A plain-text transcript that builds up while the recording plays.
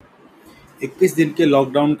21 दिन के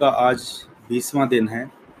लॉकडाउन का आज 20वां दिन है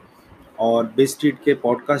और बे स्ट्रीट के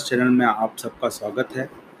पॉडकास्ट चैनल में आप सबका स्वागत है।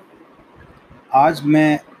 आज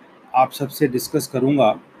मैं आप सबसे डिस्कस करूंगा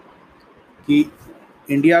कि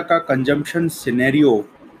इंडिया का कंजम्पशन सिनेरियो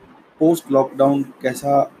पोस्ट लॉकडाउन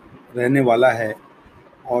कैसा रहने वाला है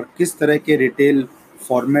और किस तरह के रिटेल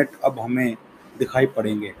फॉर्मेट अब हमें दिखाई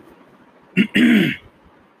पड़ेंगे।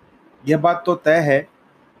 यह बात तो तय है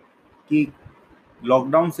कि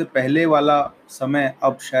लॉकडाउन से पहले वाला समय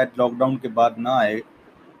अब शायद लॉकडाउन के बाद ना आए,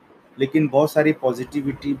 लेकिन बहुत सारी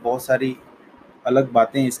पॉजिटिविटी, बहुत सारी अलग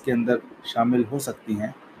बातें इसके अंदर शामिल हो सकती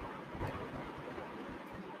हैं।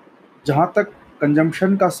 जहाँ तक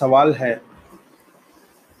कंजम्पशन का सवाल है,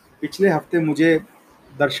 पिछले हफ्ते मुझे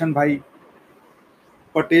दर्शन भाई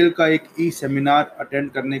पटेल का एक ई सेमिनार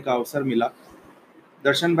अटेंड करने का अवसर मिला।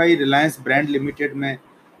 दर्शन भाई रिलायंस ब्रांड लिमिटेड में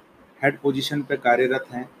हेड पोजीशन पर कार्यरत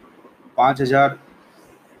हैं। 5,000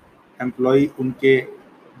 एम्प्लॉय उनके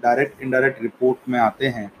डायरेक्ट इनडायरेक्ट रिपोर्ट में आते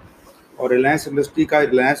हैं और रिलायंस इंडस्ट्री का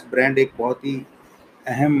रिलायंस ब्रांड एक बहुत ही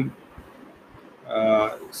अहम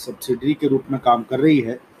सब्सिडरी के रूप में काम कर रही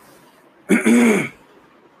है।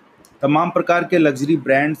 तमाम प्रकार के लग्जरी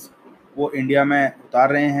ब्रांड्स वो इंडिया में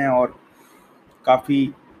उतार रहे हैं और काफ़ी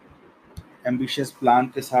एम्बिशियस प्लान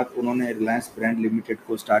के साथ उन्होंने रिलायंस ब्रांड लिमिटेड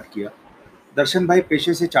को स्टार्ट किया। दर्शन भाई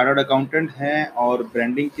पेशे से चार्टर्ड अकाउंटेंट हैं और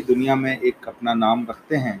ब्रांडिंग की दुनिया में एक अपना नाम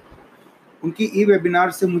रखते हैं। उनकी ई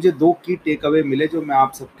वेबिनार से मुझे 2 की टेक अवे मिले जो मैं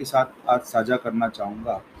आप सबके साथ आज साझा करना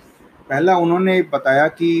चाहूँगा। पहला, उन्होंने बताया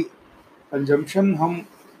कि कंजम्पशन हम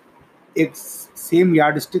एक सेम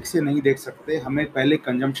यार्डस्टिक से नहीं देख सकते। हमें पहले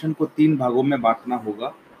कंजम्पशन को 3 भागों में बांटना होगा।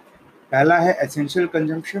 पहला है एसेंशियल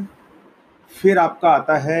कंजम्पशन, फिर आपका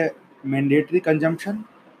आता है मैंडेटरी कंजम्पशन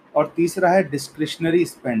और तीसरा है डिस्क्रिशनरी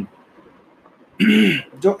स्पेंड।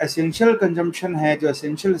 जो एसेंशियल कंजम्पशन है, जो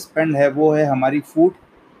एसेंशियल स्पेंड है, वो है हमारी फूड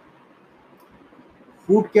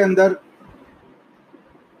के अंदर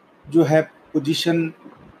जो है पोजीशन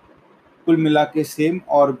कुल मिला के सेम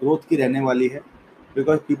और ग्रोथ की रहने वाली है,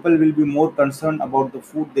 because people will be more concern about the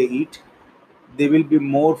food they eat. They will be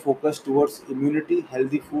more focused towards immunity,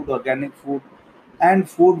 healthy food, organic food, and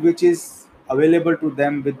food which is available to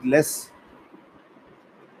them with less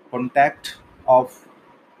contact of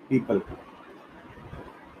people.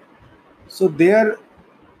 So there,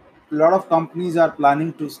 a lot of companies are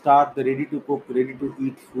planning to start the ready to cook, ready to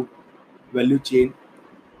eat food value chain.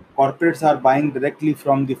 Corporates are buying directly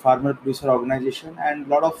from the farmer producer organization, and a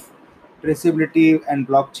lot of traceability and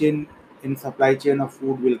blockchain in supply chain of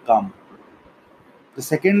food will come. The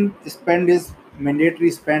second spend is mandatory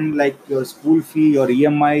spend, like your school fee, your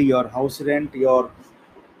EMI, your house rent, your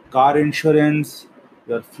car insurance,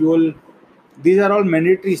 your fuel. These are all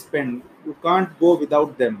mandatory spend. You can't go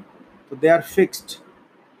without them. So they are fixed.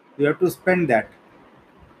 You have to spend that.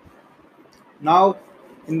 Now,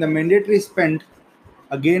 in the mandatory spend,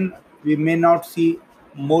 again, we may not see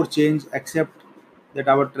more change except that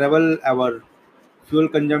our travel, our fuel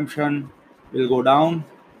consumption will go down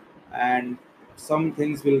and some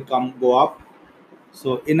things will go up.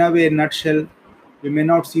 So in a way, in a nutshell, we may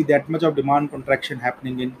not see that much of demand contraction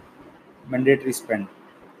happening in mandatory spend.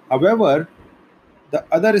 However, the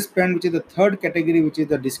other spend, which is the third category, which is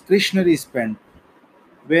the discretionary spend,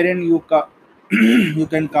 wherein you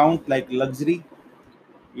can count like luxury,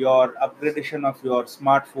 your upgradation of your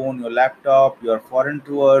smartphone, your laptop, your foreign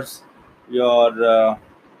tours, your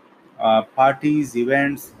parties,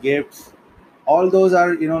 events, gifts. All those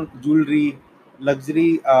are, jewelry,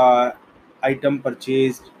 luxury item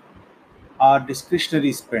purchased are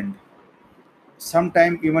discretionary spend.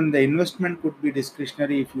 Sometimes even the investment could be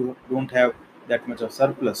discretionary if you don't have that much of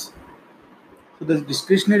surplus. So the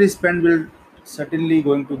discretionary spend will certainly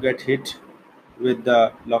going to get hit with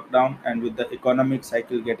the lockdown and with the economic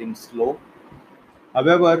cycle getting slow.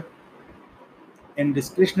 However, in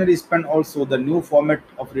discretionary spend also the new format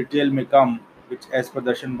of retail may come, which as per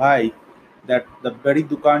Darshan Bhai, that the badi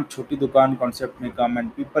dukan, choti dukan concept may come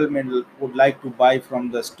and people would like to buy from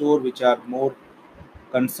the store which are more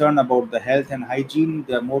concerned about the health and hygiene.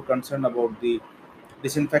 They are more concerned about the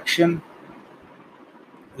disinfection.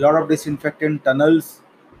 A lot of disinfectant tunnels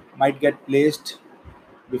might get placed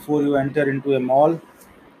before you enter into a mall,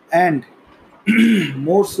 and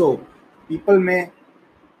more so, people may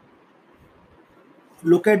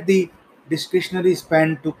look at the discretionary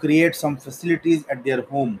spend to create some facilities at their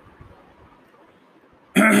home.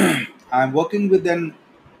 I'm working with an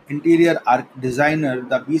interior designer,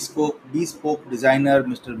 the bespoke designer,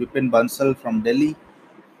 Mr. Vipin Bansal from Delhi.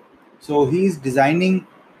 So he is designing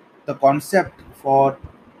the concept for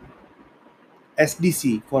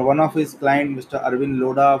SDC for one of his client, Mr. Arvind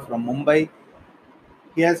Loda from Mumbai.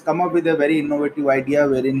 He has come up with a very innovative idea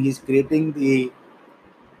wherein he's creating the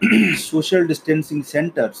social distancing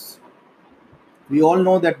centers. We all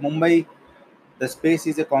know that Mumbai, the space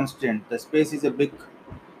is a constant. The space is a big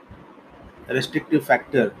restrictive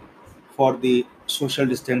factor for the social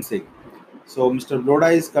distancing. So Mr.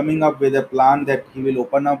 Broda is coming up with a plan that he will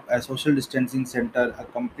open up a social distancing center, a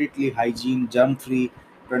completely hygiene, germ-free,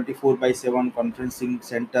 24 by 7 conferencing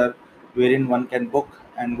center wherein one can book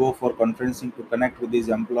and go for conferencing to connect with his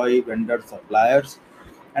employee, vendors, suppliers,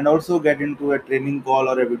 and also get into a training call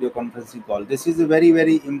or a video conferencing call. This is a very,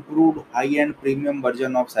 very improved high-end premium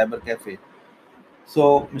version of Cyber Cafe.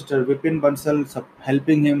 So Mr. Vipin Bansal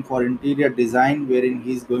helping him for interior design, wherein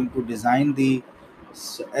he is going to design the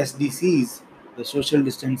SDCs, the social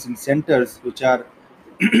distancing centers, which are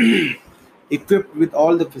equipped with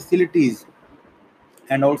all the facilities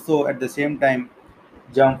and also at the same time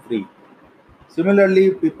germ free.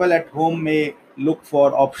 Similarly, people at home may look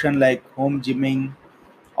for option like home gymming,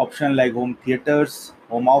 option like home theaters,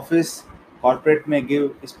 home office. Corporate may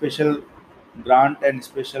give special grant and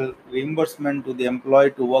special reimbursement to the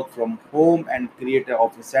employee to work from home and create an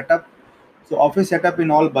office setup. So office setup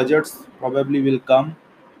in all budgets probably will come.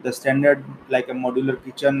 The standard like a modular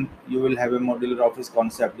kitchen, you will have a modular office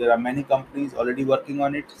concept. There are many companies already working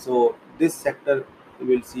on it. So this sector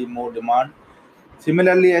will see more demand.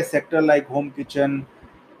 Similarly, a sector like home kitchen,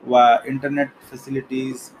 internet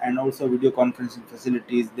facilities, and also video conferencing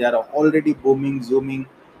facilities, they are already booming, zooming.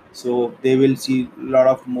 So they will see a lot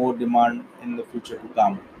of more demand in the future to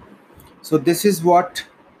come. So this is what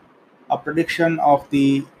a prediction of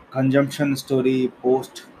the consumption story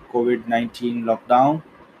post COVID-19 lockdown.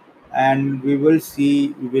 And we will see,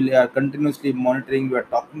 we will continuously monitoring. We are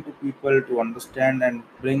talking to people to understand and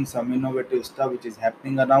bring some innovative stuff which is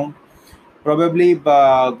happening around. Probably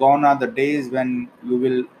gone are the days when you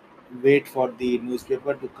will wait for the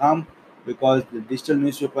newspaper to come, because the digital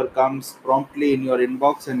newspaper comes promptly in your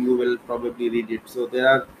inbox and you will probably read it. So there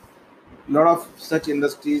are a lot of such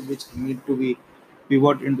industries which need to be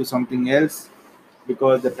pivot into something else,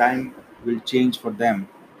 because the time will change for them.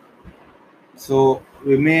 So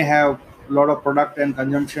we may have a lot of product and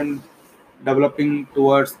consumption developing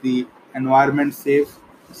towards the environment safe,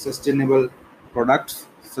 sustainable products,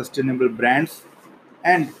 sustainable brands,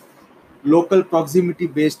 and local proximity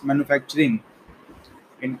based manufacturing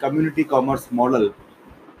in community commerce model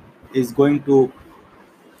is going to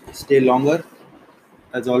stay longer,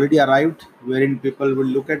 has already arrived, wherein people will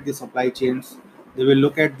look at the supply chains, they will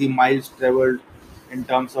look at the miles traveled in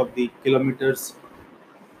terms of the kilometers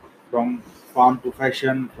from farm to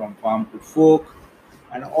fashion, from farm to folk,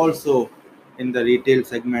 and also in the retail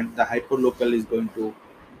segment, the hyperlocal is going to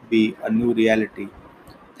be a new reality.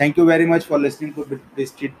 Thank you very much for listening to this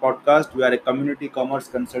Street podcast. We are a community commerce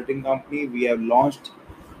consulting company. We have launched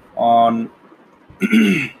on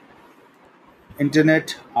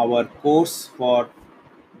internet our course for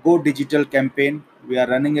Go Digital campaign. We are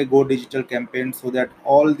running a Go Digital campaign so that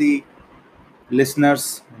all the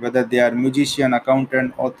listeners, whether they are musician,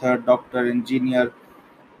 accountant, author, doctor, engineer,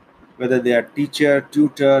 whether they are teacher,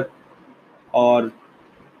 tutor, or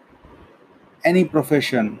any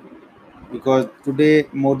profession, because today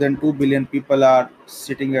more than 2 billion people are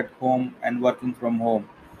sitting at home and working from home.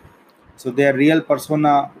 So their real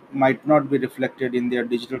persona might not be reflected in their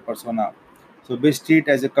digital persona. So BizStreet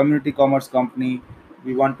as a community commerce company,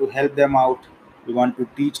 we want to help them out. We want to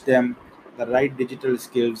teach them the right digital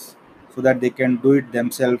skills so that they can do it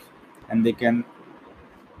themselves and they can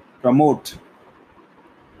promote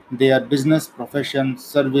their business, profession,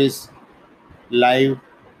 service live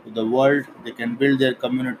to the world. They can build their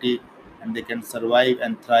community and they can survive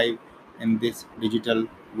and thrive in this digital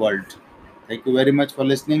world. Thank you very much for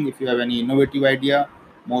listening. If you have any innovative idea,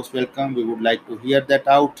 most welcome. We would like to hear that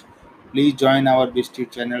out. Please join our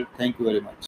BizStreet channel. Thank you very much.